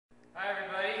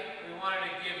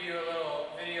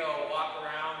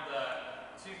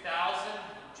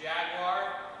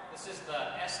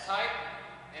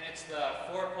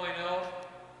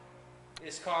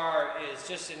is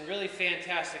just in really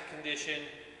fantastic condition.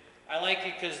 I like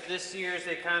it because this year's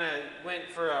they kind of went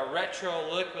for a retro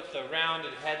look with the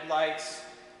rounded headlights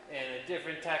and a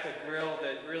different type of grille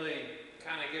that really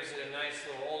kind of gives it a nice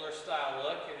little older style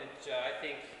look, and it, I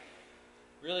think,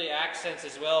 really accents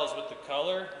as well as with the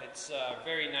color. It's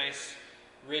very nice,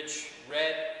 rich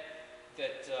red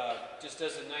that just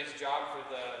does a nice job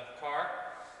for the car.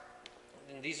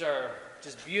 And these are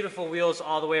just beautiful wheels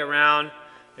all the way around.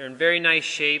 They're in very nice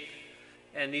shape.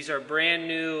 And these are brand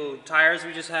new tires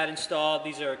we just had installed.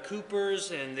 These are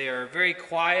Coopers, and they are very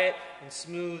quiet and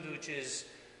smooth, which is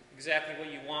exactly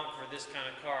what you want for this kind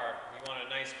of car. You want a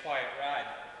nice quiet ride.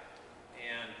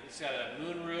 And it's got a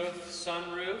moonroof,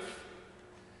 sunroof.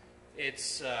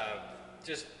 It's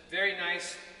just very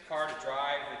nice car to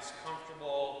drive. It's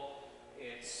comfortable.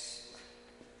 It's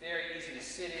very easy to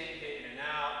sit in, get in and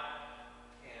out.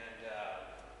 And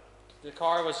the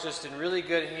car was just in really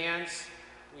good hands.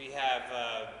 We have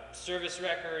service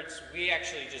records. We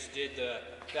actually just did the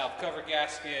valve cover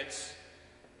gaskets,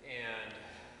 and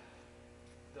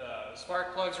the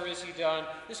spark plugs are easily done.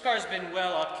 This car's been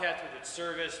well upkept with its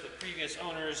service. The previous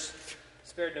owners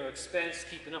spared no expense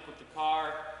keeping up with the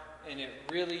car, and it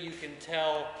really, you can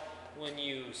tell when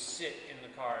you sit in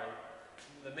the car.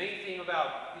 The main thing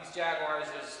about these Jaguars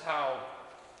is how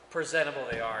presentable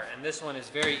they are, and this one is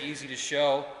very easy to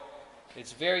show.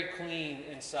 It's very clean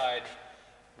inside.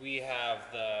 We have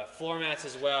the floor mats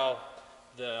as well.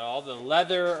 All the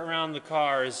leather around the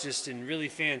car is just in really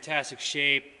fantastic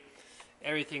shape.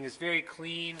 Everything is very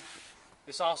clean.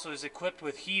 This also is equipped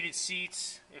with heated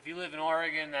seats. If you live in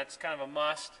Oregon, that's kind of a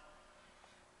must.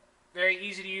 Very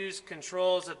easy to use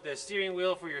controls at the steering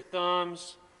wheel for your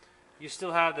thumbs. You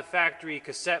still have the factory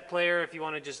cassette player if you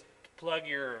want to just plug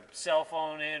your cell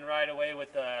phone in right away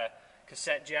with the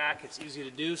cassette jack. It's easy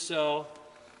to do so.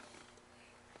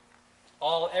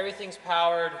 Everything's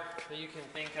powered that you can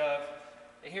think of.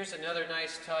 And here's another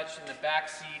nice touch in the back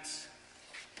seats.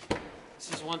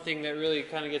 This is one thing that really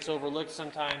kind of gets overlooked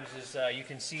sometimes is you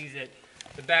can see that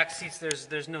the back seats,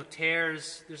 there's no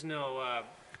tears, there's no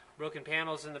broken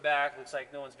panels in the back. Looks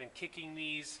like no one's been kicking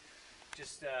these.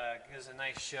 Just gives a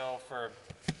nice show for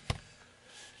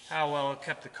how well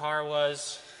kept the car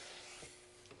was.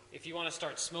 If you want to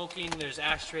start smoking, there's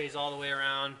ashtrays all the way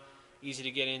around, easy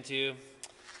to get into.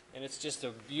 And it's just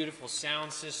a beautiful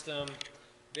sound system.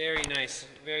 Very nice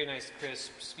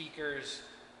crisp speakers.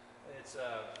 It's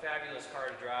a fabulous car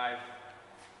to drive.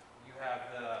 You have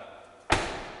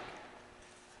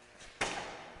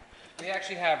we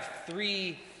actually have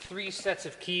three sets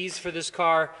of keys for this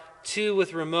car, 2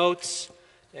 with remotes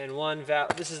and one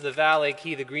this is the valet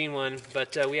key, the green one,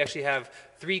 but we actually have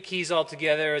 3 keys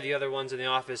altogether. The other one's in the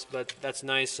office, but that's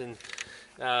nice. And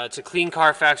it's a clean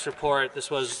Carfax report. This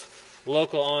was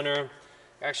local owner.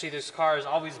 Actually, this car has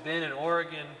always been in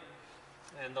Oregon,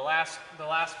 and the last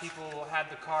people had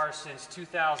the car since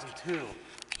 2002.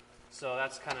 So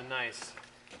that's kind of nice.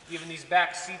 Even these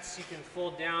back seats you can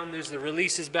fold down. There's the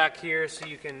releases back here, so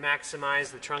you can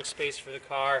maximize the trunk space for the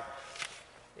car.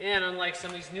 And unlike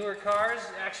some of these newer cars,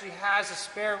 it actually has a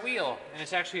spare wheel, and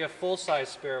it's actually a full-size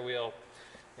spare wheel.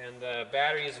 And the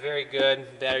battery is very good.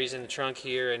 The battery's in the trunk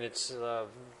here, and it's a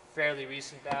fairly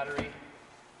recent battery.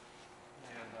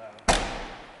 Going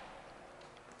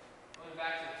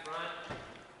back to the front,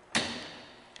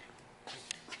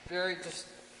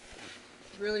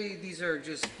 really, these are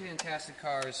just fantastic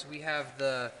cars. We have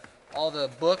all the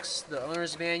books, the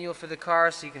owner's manual for the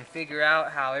car, so you can figure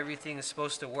out how everything is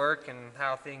supposed to work and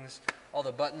how all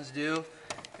the buttons do.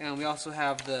 And we also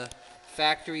have the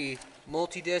factory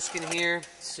multi-disc in here,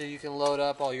 so you can load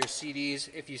up all your CDs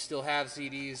if you still have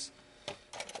CDs,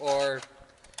 or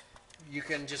you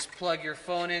can just plug your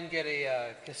phone in, get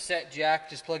a cassette jack,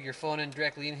 just plug your phone in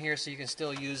directly in here, so you can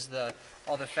still use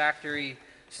all the factory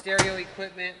stereo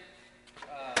equipment.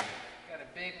 Got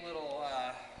a big little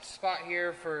spot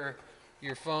here for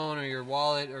your phone or your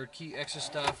wallet or extra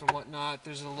stuff and whatnot.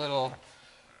 There's a little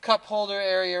cup holder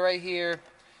area right here.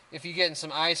 If you get in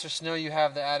some ice or snow, you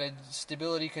have the added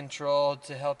stability control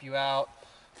to help you out.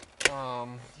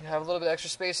 You have a little bit extra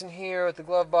space in here with the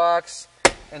glove box,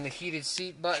 and the heated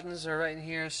seat buttons are right in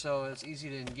here, so it's easy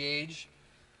to engage.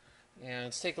 And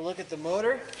let's take a look at the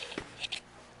motor.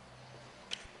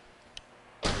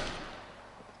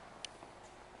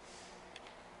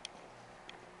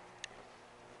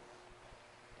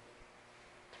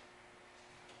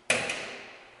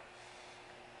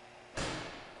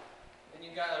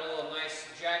 You've got a little nice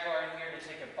Jaguar in here to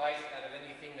take a bite out of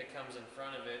anything that comes in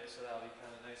front of it, so that'll be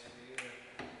kind of nice for you.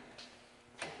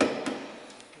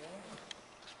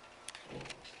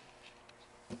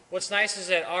 What's nice is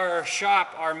that our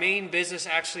shop, our main business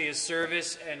actually is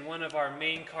service, and one of our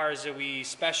main cars that we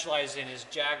specialize in is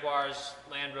Jaguars,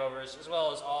 Land Rovers, as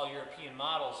well as all European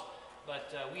models. But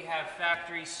we have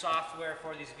factory software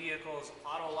for these vehicles,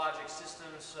 auto logic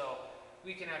systems, so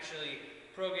we can actually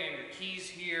program your keys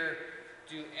here,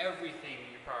 do everything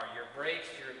in your car, your brakes,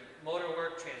 your motor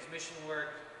work, transmission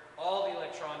work, all the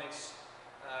electronics.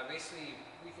 Basically,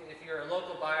 if you're a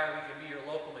local buyer, we can be your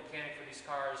local mechanic for these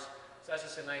cars. So that's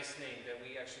just a nice thing that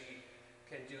we actually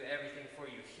can do everything for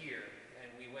you here.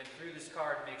 And we went through this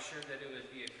car to make sure that it would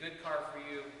be a good car for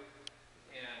you.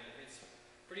 And it's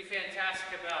pretty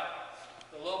fantastic about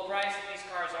the low price that these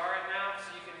cars are at now. So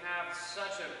you can have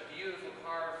such a beautiful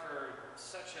car for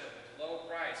such a low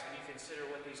price when you consider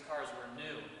what these cars were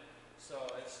new. So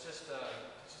it's just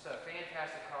a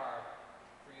fantastic car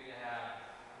for you to have.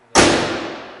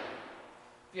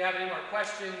 If you have any more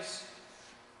questions,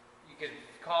 you can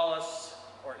call us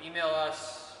or email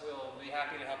us. We'll be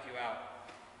happy to help you out.